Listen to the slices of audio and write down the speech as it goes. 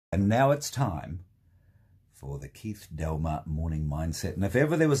And now it's time for the Keith Delmar Morning Mindset. And if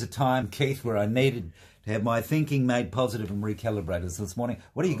ever there was a time, Keith, where I needed to have my thinking made positive and recalibrated this morning,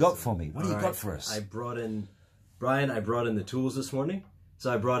 what do you got for me? What do you got for us? I brought in, Brian, I brought in the tools this morning.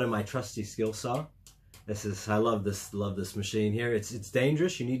 So I brought in my trusty skill saw. I love this machine here. It's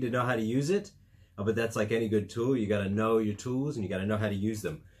dangerous. You need to know how to use it. But that's like any good tool. You got to know your tools and you got to know how to use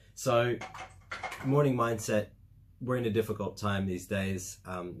them. So morning mindset, we're in a difficult time these days.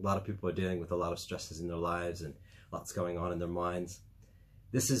 A lot of people are dealing with a lot of stresses in their lives and lots going on in their minds.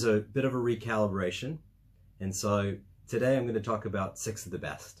 This is a bit of a recalibration. And so today I'm going to talk about 6 of the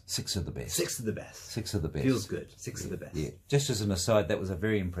best. 6 of the best. 6 of the best. 6 of the best. Feels good. 6 of the best. Yeah. Just as an aside, that was a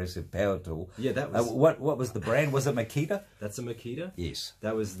very impressive power tool. Yeah, that was. What was the brand? Was it Makita? That's a Makita. Yes.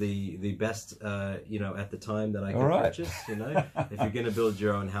 That was the best, at the time that I could All right. purchase. If you're going to build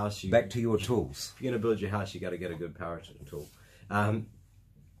your own house, Back to your tools. If you're going to build your house, you got to get a good power tool.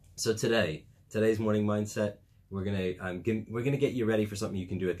 So today's morning mindset, we're gonna get you ready for something you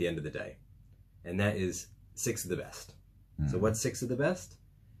can do at the end of the day, and that is 6 of the best. So what's 6 of the best?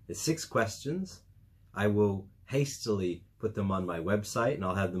 It's 6 questions. I will hastily put them on my website, and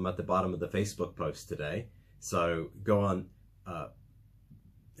I'll have them at the bottom of the Facebook post today. So go on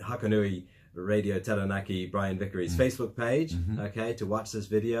Hakanui Radio Taranaki Brian Vickery's Facebook page, okay, to watch this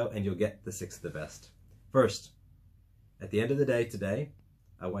video, and you'll get the 6 of the best. First, at the end of the day today,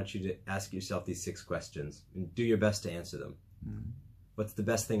 I want you to ask yourself these 6 questions and do your best to answer them. What's the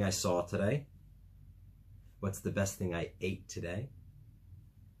best thing I saw today? What's the best thing I ate today?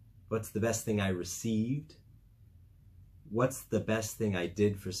 What's the best thing I received? What's the best thing I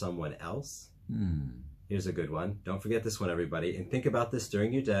did for someone else? Here's a good one. Don't forget this one, everybody. And think about this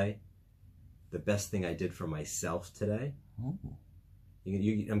during your day. The best thing I did for myself today.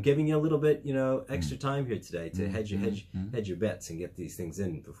 I'm giving you a little bit, extra time here today to hedge your bets and get these things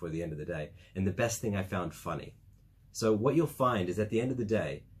in before the end of the day. And the best thing I found funny. So what you'll find is at the end of the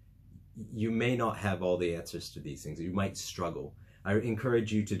day, you may not have all the answers to these things. You might struggle. I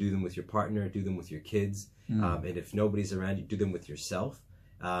encourage you to do them with your partner, do them with your kids, and if nobody's around you, do them with yourself.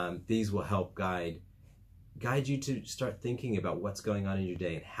 These will help guide you to start thinking about what's going on in your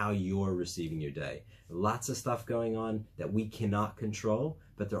day and how you're receiving your day. Lots of stuff going on that we cannot control,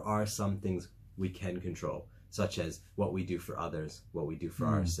 but there are some things we can control, such as what we do for others, what we do for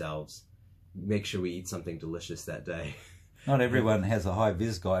ourselves. Make sure we eat something delicious that day. Not everyone has a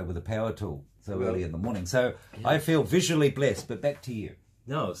high-vis guy with a power tool so early in the morning. So I feel visually blessed, but back to you.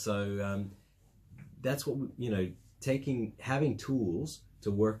 No, so that's what, having tools to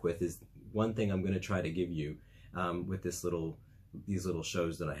work with is one thing I'm going to try to give you with these little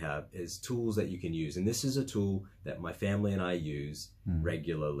shows that I have, is tools that you can use. And this is a tool that my family and I use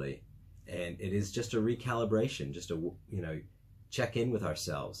regularly. And it is just a recalibration, just a, check in with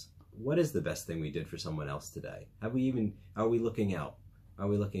ourselves. What is the best thing we did for someone else today? Are we looking out? Are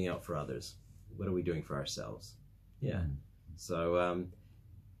we looking out for others? What are we doing for ourselves? Yeah. So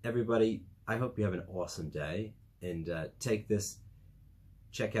everybody, I hope you have an awesome day, and take this,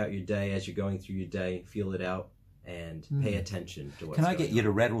 check out your day as you're going through your day, feel it out, and pay attention to what's going on. Can I get you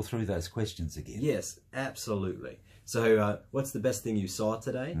to rattle through those questions again? Yes, absolutely. So what's the best thing you saw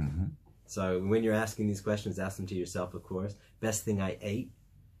today? So when you're asking these questions, ask them to yourself, of course. Best thing I ate?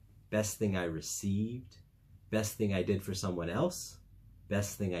 Best thing I received? Best thing I did for someone else?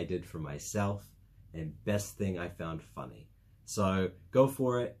 Best thing I did for myself? And best thing I found funny. So go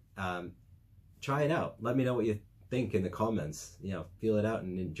for it. Try it out. Let me know what you think in the comments. Feel it out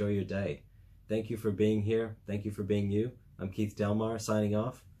and enjoy your day. Thank you for being here. Thank you for being you. I'm Keith Delmar signing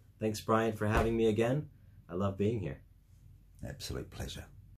off. Thanks, Brian, for having me again. I love being here. Absolute pleasure.